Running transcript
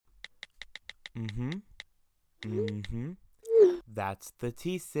Mm-hmm. Mm-hmm. That's the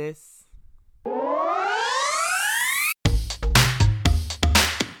thesis.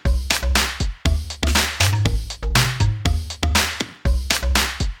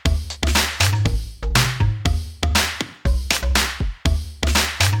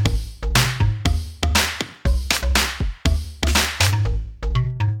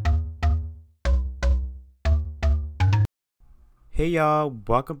 Hey y'all,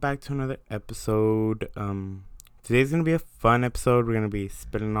 welcome back to another episode. Today's gonna be a fun episode. We're gonna be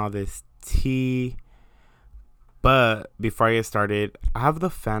spilling all this tea. But before I get started, I have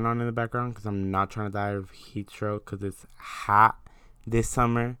the fan on in the background because I'm not trying to die of heat stroke because it's hot this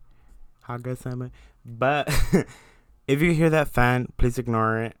summer. Hot girl summer. But if you hear that fan, please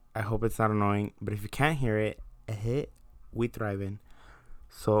ignore it. I hope it's not annoying. But if you can't hear it, we thriving.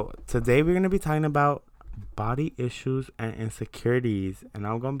 So today we're gonna be talking about body issues and insecurities, and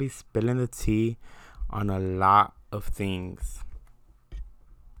I'm gonna be spilling the tea on a lot of things.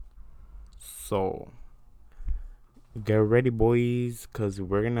 So get ready, boys, because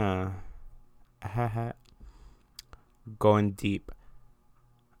we're gonna going deep.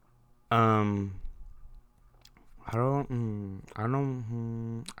 um I don't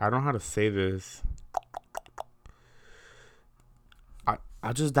know how to say this.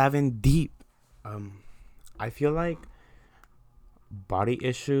 I'll just dive in deep. I feel like body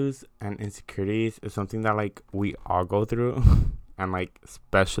issues and insecurities is something that like we all go through and like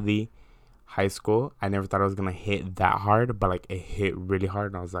especially high school. I never thought it was gonna hit that hard, but like it hit really hard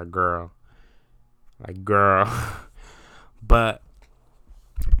and I was like girl. But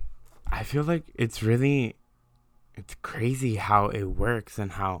I feel like it's crazy how it works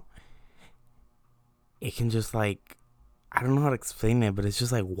and how it can just like, I don't know how to explain it, but it's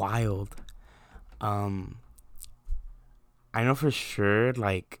just like wild. um I know for sure,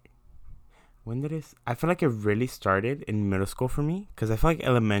 like, I feel like it really started in middle school for me, because I feel like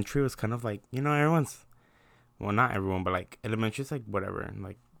elementary was kind of like, everyone's, well, not everyone, but like elementary is like whatever, and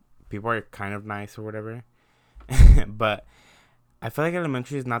like people are kind of nice or whatever. But I feel like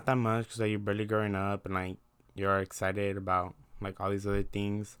elementary is not that much because like, you're barely growing up and like you're excited about like all these other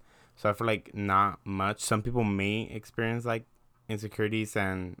things. So I feel like not much. Some people may experience like insecurities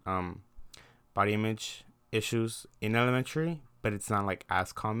and body image issues in elementary, but it's not like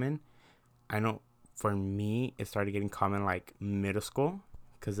as common. I know for me, it started getting common like middle school,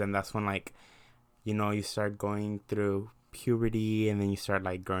 because then that's when like, you start going through puberty and then you start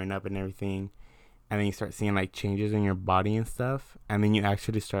like growing up and everything. And then you start seeing like changes in your body and stuff. And then you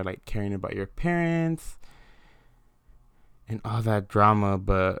actually start like caring about your parents and all that drama.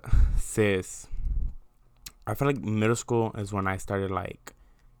 But sis, I feel like middle school is when I started like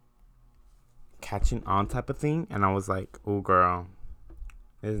catching on type of thing. And I was like, oh girl,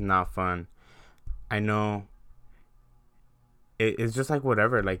 this is not fun. I know it's just like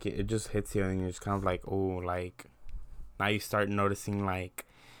whatever, like it just hits you and you're just kind of like, oh, like now you start noticing like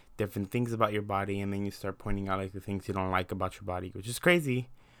different things about your body, and then you start pointing out like the things you don't like about your body, which is crazy.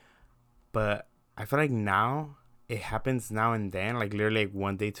 But I feel like now it happens now and then, like literally like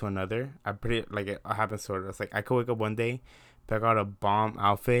one day to another. I pretty like it happens sort of. It's like I could wake up one day, pick out a bomb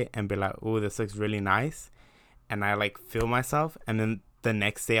outfit and be like, oh, this looks really nice, and I like feel myself, and then the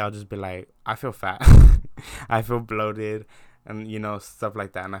next day I'll just be like, I feel fat. I feel bloated, and stuff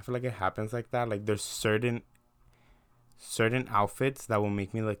like that. And I feel like it happens like that. Like there's certain outfits that will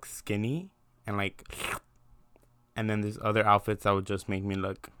make me look skinny and like, and then there's other outfits that would just make me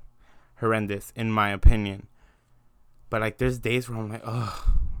look horrendous in my opinion. But like there's days where I'm like,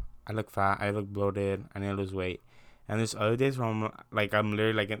 oh, I look fat, I look bloated, I need to lose weight. And there's other days where I'm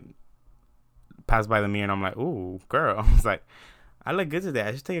literally like pass by the mirror and I'm like, ooh, girl. I was like, I look good today.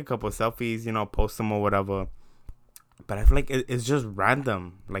 I should take a couple of selfies, post them or whatever. But I feel like it's just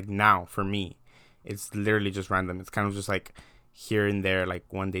random. Like now for me, it's literally just random. It's kind of just like here and there, like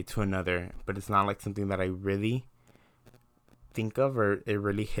one day to another. But it's not like something that I really think of or it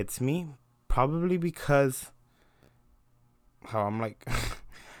really hits me. Probably because how I'm like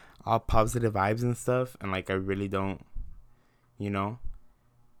all positive vibes and stuff. And like I really don't, you know,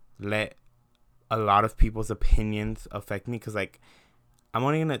 let a lot of people's opinions affect me. Because like I'm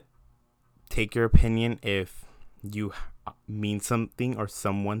only going to take your opinion if you mean something or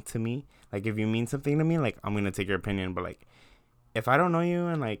someone to me. Like if you mean something to me, like I'm gonna take your opinion. But like if I don't know you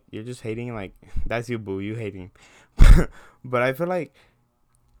and like you're just hating, like that's you, boo, you hating. But I feel like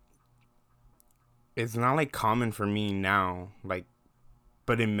it's not like common for me now, like,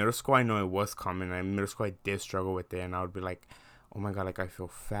 but in middle school I know it was common. In middle school I did struggle with it, and I would be like, oh my god, like I feel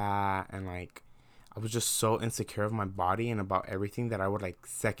fat, and like I was just so insecure of my body and about everything that I would like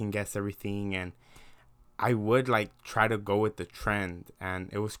second guess everything, and I would like try to go with the trend. And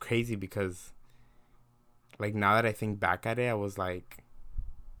it was crazy because like now that I think back at it, I was like,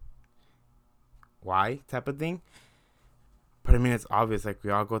 why type of thing. But I mean, it's obvious. Like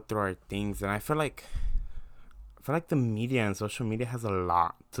we all go through our things, and I feel like the media and social media has a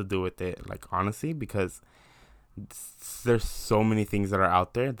lot to do with it. Like honestly, because there's so many things that are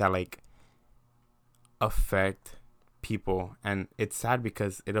out there that like affect people, and it's sad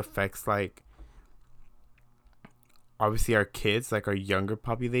because it affects like obviously our kids, like our younger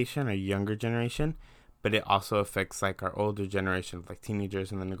population, our younger generation, but it also affects like our older generation, like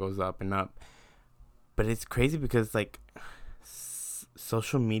teenagers, and then it goes up and up. But it's crazy because like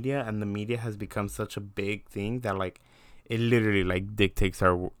social media and the media has become such a big thing that like it literally like dictates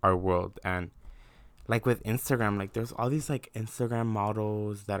our world. And like with Instagram, like there's all these like Instagram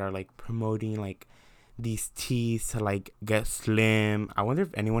models that are like promoting like these teas to like get slim. I wonder if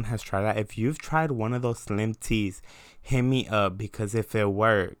anyone has tried that. If you've tried one of those slim teas, hit me up, because if it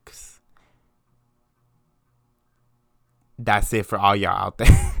works, that's it for all y'all out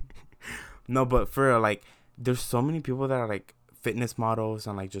there. No, but for real, like there's so many people that are like fitness models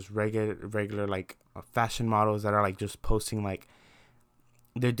and like just regular like fashion models that are like just posting like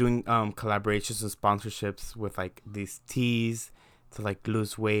they're doing collaborations and sponsorships with like these teas to like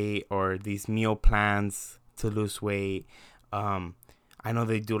lose weight, or these meal plans to lose weight. um I know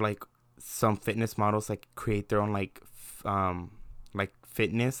they do like some fitness models like create their own like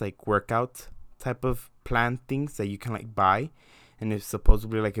fitness like workout type of plan things that you can like buy, and it's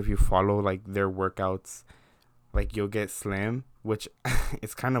supposedly like if you follow like their workouts, like you'll get slim, which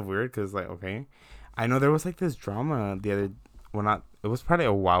it's kind of weird because like, okay, I know there was like this drama the other, well, not, it was probably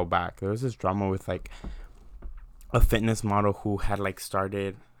a while back. There was this drama with like a fitness model who had like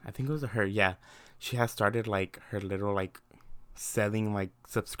started, I think it was her, yeah, she has started like her little like selling like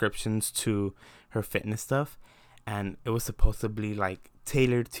subscriptions to her fitness stuff, and it was supposed to be like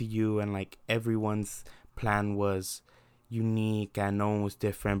tailored to you, and like everyone's plan was unique and no one was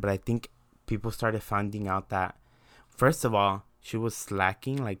different. But I think people started finding out that first of all, she was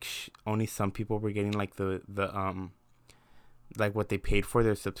slacking. Like only some people were getting like the like what they paid for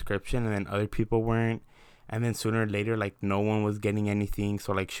their subscription, and then other people weren't. And then sooner or later, like no one was getting anything,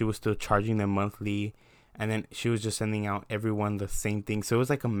 so like she was still charging them monthly, and then she was just sending out everyone the same thing, so it was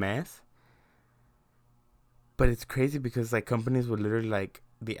like a mess. But it's crazy because like companies would literally like,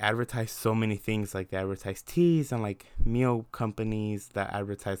 they advertise so many things. Like they advertise teas, and like meal companies that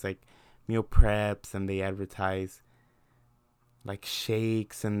advertise like meal preps, and they advertise like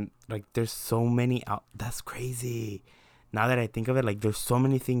shakes, and like there's so many out. That's crazy. Now that I think of it, like there's so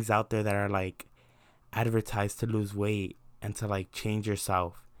many things out there that are like advertised to lose weight and to like change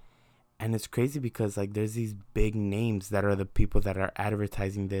yourself. And it's crazy because like there's these big names that are the people that are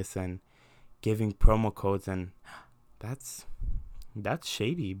advertising this and giving promo codes, and that's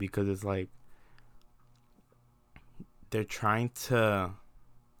shady, because it's like they're trying to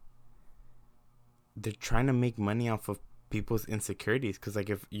make money off of people's insecurities. Because like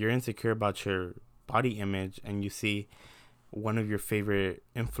if you're insecure about your body image and you see one of your favorite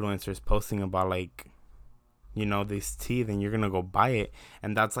influencers posting about like, you know, this tea, then you're gonna go buy it.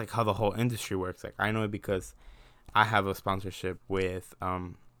 And that's like how the whole industry works. Like I know it because I have a sponsorship with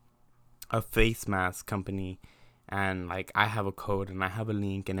a face mask company, and like I have a code and I have a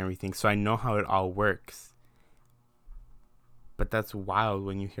link and everything, so I know how it all works. But that's wild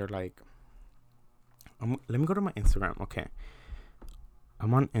when you hear like, let me go to my Instagram. Okay,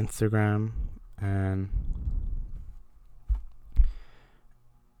 I'm on Instagram, and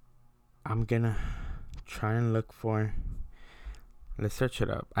I'm gonna try and look for, let's search it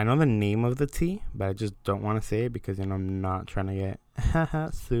up. I know the name of the tea, but I just don't want to say it because, you know, I'm not trying to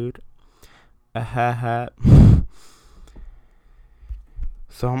get sued.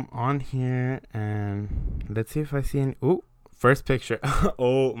 So I'm on here, and let's see if I see any. Ooh, first picture.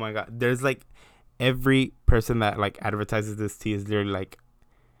 Oh my god, there's like every person that like advertises this tea is literally like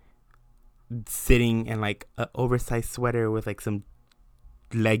sitting in like an oversized sweater with like some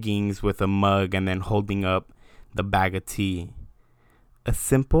leggings with a mug, and then holding up the bag of tea. A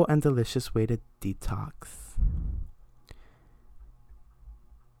simple and delicious way to detox.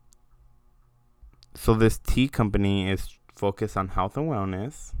 So this tea company is focused on health and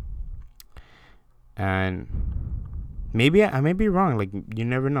wellness, and maybe I may be wrong. Like you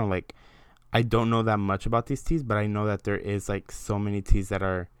never know. Like I don't know that much about these teas, but I know that there is like so many teas that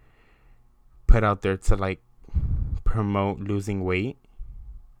are put out there to like promote losing weight.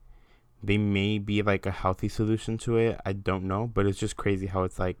 They may be like a healthy solution to it. I don't know, but it's just crazy how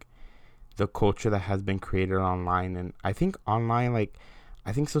it's like the culture that has been created online. And I think online, like,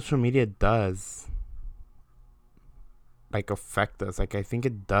 I think social media does like affect us. Like, I think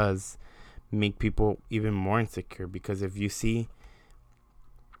it does make people even more insecure, because if you see,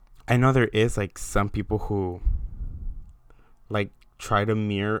 I know there is like some people who like try to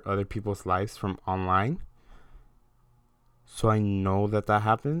mirror other people's lives from online. So I know that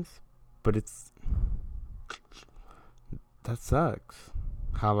happens, but that sucks.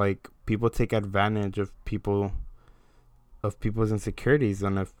 How like people take advantage of people's insecurities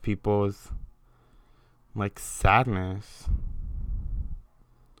and of people's like sadness.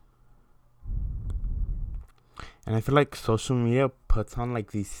 And I feel like social media puts on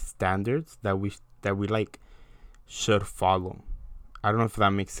like these standards that we like should follow. I don't know if that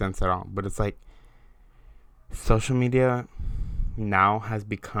makes sense at all, but it's like social media now has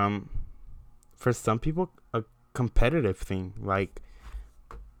become, for some people, a competitive thing. Like,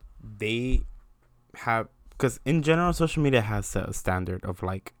 they have, because in general social media has set a standard of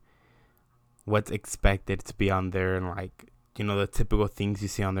like what's expected to be on there, and like, you know, the typical things you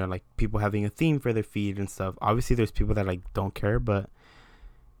see on there, like people having a theme for their feed and stuff. Obviously there's people that like don't care, but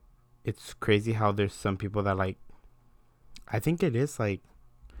it's crazy how there's some people that like, I think it is like,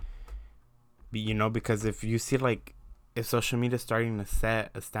 you know, because if you see like, if social media is starting to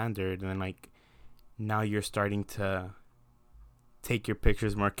set a standard, and then like now you're starting to take your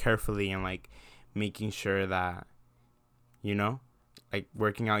pictures more carefully, and like making sure that, you know, like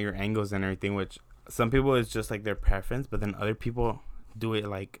working out your angles and everything, which some people is just like their preference, but then other people do it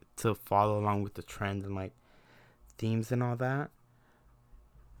like to follow along with the trends and like themes and all that.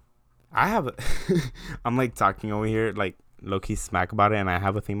 I have a I'm like talking over here like low-key smack about it, and I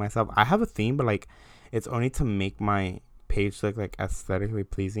have a theme myself. I have a theme, but like it's only to make my page look like aesthetically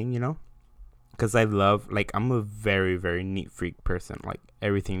pleasing, you know, because I love, like, I'm a very very neat freak person. Like,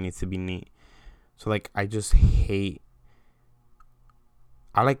 everything needs to be neat. So like I just hate,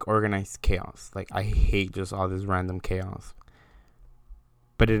 I like organized chaos. Like, I hate just all this random chaos.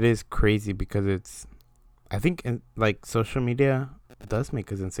 But it is crazy because it's, I think like social media does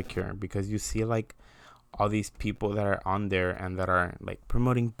make us insecure, because you see like all these people that are on there and that are like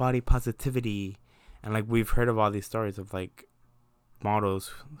promoting body positivity, and like we've heard of all these stories of like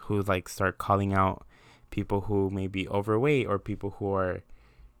models who like start calling out people who may be overweight, or people who are,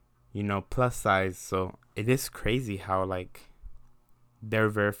 you know, plus size. So it is crazy how like they're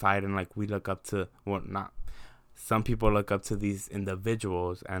verified, and like we look up to, well, not, some people look up to these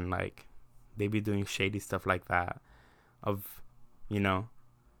individuals, and like they be doing shady stuff like that, of, you know,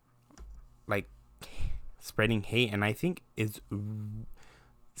 like spreading hate. And I think it's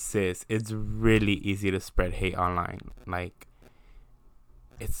really easy to spread hate online. Like,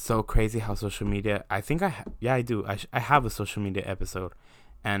 it's so crazy how social media, I think I do, I have a social media episode,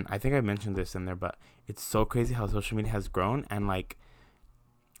 and I think I mentioned this in there, but it's so crazy how social media has grown. And like,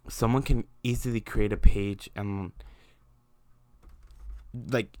 someone can easily create a page, and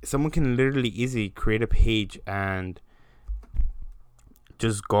like someone can literally easily create a page and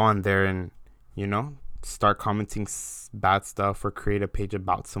just go on there and, you know, start commenting bad stuff, or create a page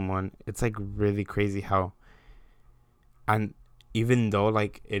about someone. It's like really crazy how, and even though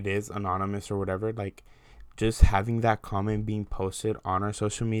like it is anonymous or whatever, like just having that comment being posted on our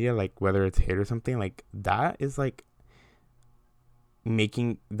social media, like whether it's hate or something, like that is like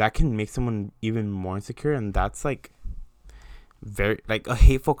that can make someone even more insecure. And that's like very, like, a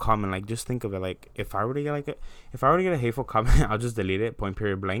hateful comment. Like, just think of it, like if I were to get a hateful comment, I'll just delete it, point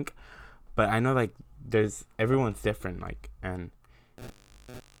period blank. But I know like everyone's different, like, and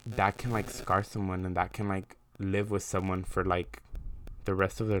that can like scar someone, and that can like live with someone for like the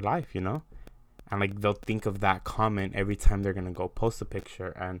rest of their life, you know. And like they'll think of that comment every time they're gonna go post a picture.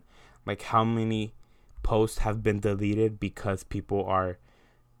 And like, how many posts have been deleted because people are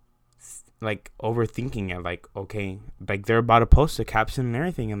like overthinking it. Like, okay, like they're about to post a caption and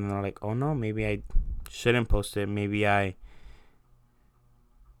everything, and they're like, oh no, maybe I shouldn't post it, maybe I,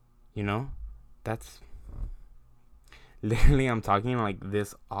 you know. That's literally, I'm talking like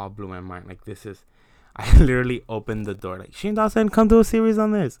this all blew my mind. Like, this is, I literally opened the door, like, Shane Dawson, come do a series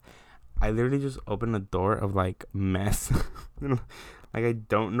on this. I literally just opened the door of like mess. Like, I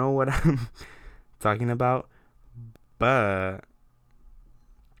don't know what I'm talking about, but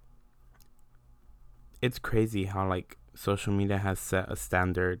it's crazy how like social media has set a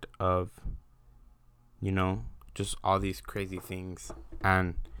standard of, you know, just all these crazy things.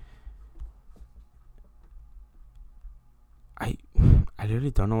 And I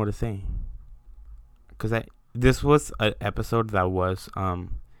literally don't know what to say, because this was an episode that was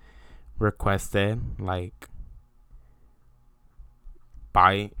requested like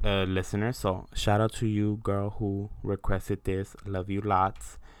by a listener. So shout out to you, girl, who requested this. Love you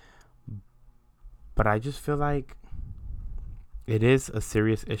lots. But I just feel like it is a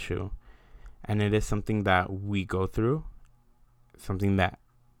serious issue, and it is something that we go through, something that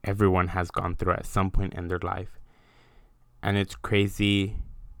everyone has gone through at some point in their life. And it's crazy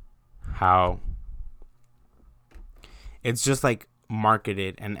how it's just like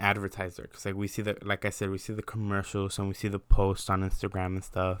marketed and advertised. Because like we see the, like I said, we see the commercials and we see the posts on Instagram and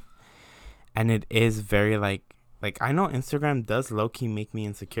stuff, and it is very like I know Instagram does low-key make me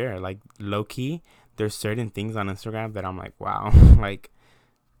insecure. Like low-key, there's certain things on Instagram that I'm like, wow, like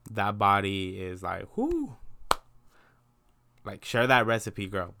that body is like, whoo, like share that recipe,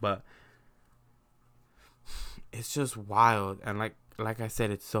 girl. But it's just wild. And like I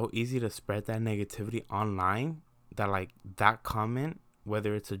said, it's so easy to spread that negativity online that like that comment,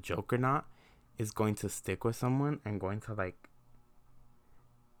 whether it's a joke or not, is going to stick with someone and going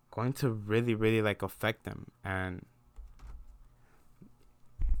to really, really like affect them. And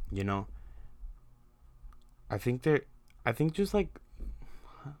you know, I think just like,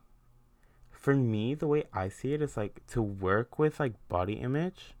 for me, the way I see it is like, to work with like body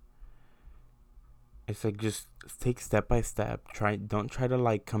image, it's like just take step by step. Don't try to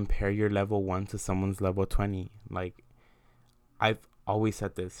like compare your level 1 to someone's level 20. Like I've always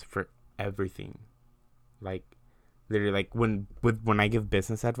said this for everything. Like literally, like when I give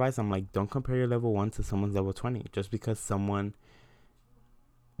business advice, I'm like, don't compare your level 1 to someone's level 20. Just because someone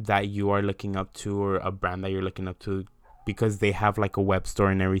that you are looking up to, or a brand that you're looking up to, because they have like a web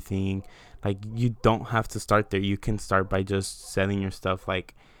store and everything, like you don't have to start there. You can start by just selling your stuff,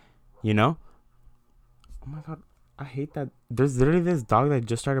 like, you know. Oh my god, I hate that. There's literally this dog that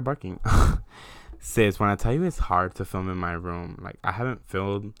just started barking. Sis, when I tell you it's hard to film in my room, like I haven't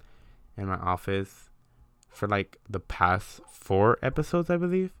filmed in my office for like the past 4 episodes, I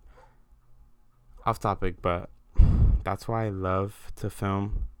believe. Off topic, but that's why I love to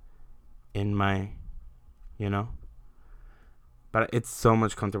film in my, you know. But it's so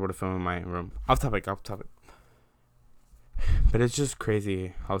much comfortable to film in my room. Off topic. But it's just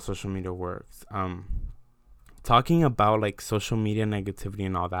crazy how social media works. Talking about like social media negativity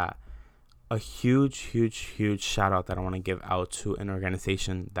and all that, a huge shout out that I want to give out to an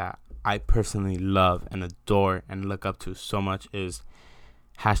organization that I personally love and adore and look up to so much is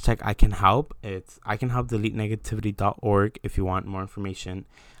 #ICanHelp. It's icanhelpdeletenegativity.org if you want more information.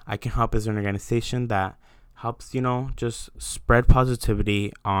 iCanHelp is an organization that helps, you know, just spread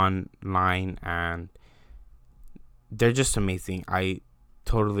positivity online, and they're just amazing. I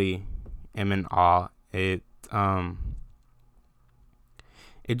totally am in awe. It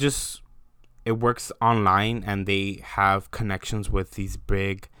works online, and they have connections with these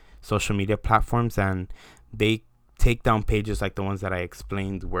big social media platforms, and they take down pages like the ones that I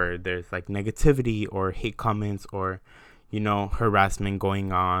explained, where there's like negativity or hate comments or, you know, harassment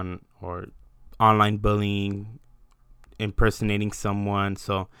going on, or online bullying, impersonating someone.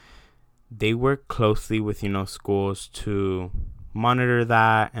 So they work closely with, you know, schools to monitor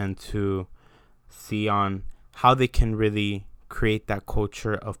that and to see on how they can really create that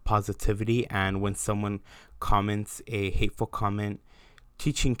culture of positivity. And when someone comments a hateful comment,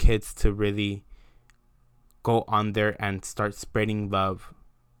 teaching kids to really go on there and start spreading love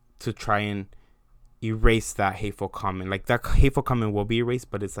to try and erase that hateful comment. Like that hateful comment will be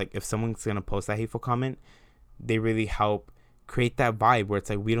erased, but it's like if someone's gonna post that hateful comment, they really help create that vibe where it's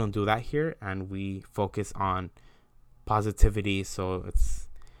like, we don't do that here, and we focus on positivity. So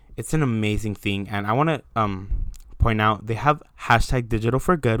it's an amazing thing. And I want to point out, they have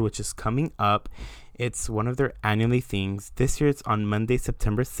 #DigitalForGood, which is coming up. It's one of their annually things. This year it's on Monday,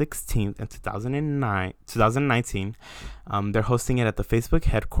 September 16th in 2019. They're hosting it at the Facebook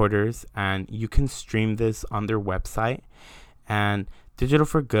headquarters, and you can stream this on their website. And Digital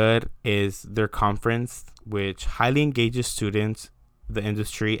for Good is their conference, which highly engages students, the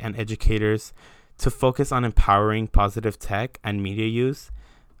industry, and educators to focus on empowering positive tech and media use,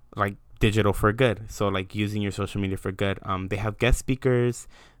 like digital for good. So like using your social media for good. They have guest speakers,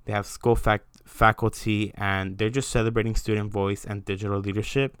 they have school faculty, and they're just celebrating student voice and digital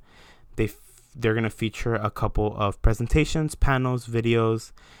leadership. They're going to feature a couple of presentations, panels,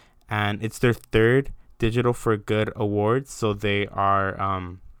 videos, and it's their 3rd Digital for Good awards. So they are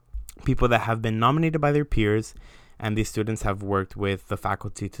people that have been nominated by their peers, and these students have worked with the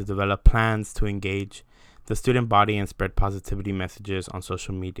faculty to develop plans to engage the student body and spread positivity messages on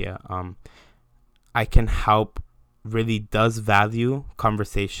social media. iCanHelp really does value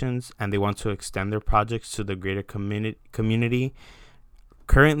conversations, and they want to extend their projects to the greater community.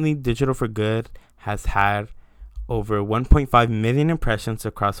 Currently, Digital for Good has had over 1.5 million impressions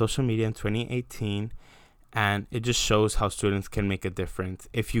across social media in 2018, and it just shows how students can make a difference.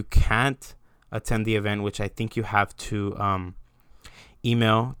 If you can't attend the event, which I think you have to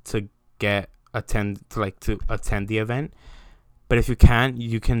email to attend the event, but if you can,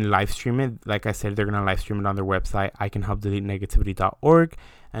 you can live stream it. Like I said, they're gonna live stream it on their website, icanhelpdeletenegativity.org,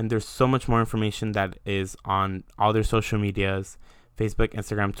 and there's so much more information that is on all their social medias: Facebook,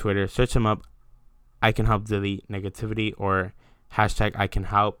 Instagram, Twitter. Search them up, I Can Help Delete Negativity, or hashtag I Can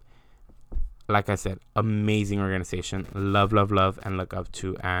Help. Like I said, amazing organization. Love, and look up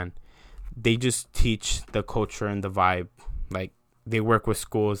to. And they just teach the culture and the vibe. Like, they work with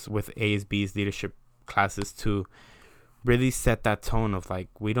schools, with A's, B's, leadership classes to really set that tone of, like,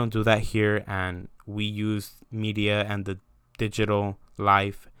 we don't do that here, and we use media and the digital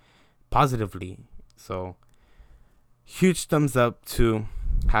life positively. So, huge thumbs up to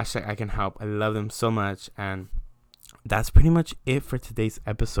hashtag I Can Help. I love them so much. And that's pretty much it for today's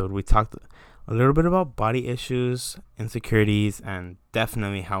episode. We talked a little bit about body issues, insecurities, and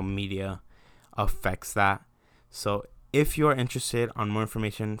definitely how media affects that. So if you're interested on more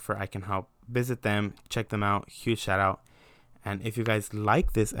information for I Can Help, visit them, check them out. Huge shout out. And if you guys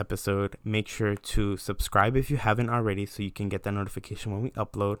like this episode, make sure to subscribe if you haven't already, so you can get that notification when we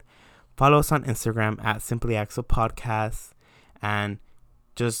upload. Follow us on Instagram at Simply Axel Podcast, and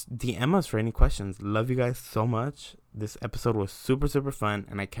just DM us for any questions. Love you guys so much. This episode was super, super fun,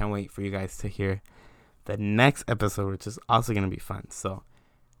 and I can't wait for you guys to hear the next episode, which is also going to be fun. So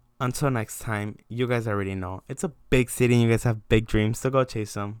until next time, you guys already know it's a big city and you guys have big dreams, so go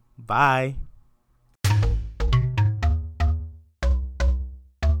chase them. Bye.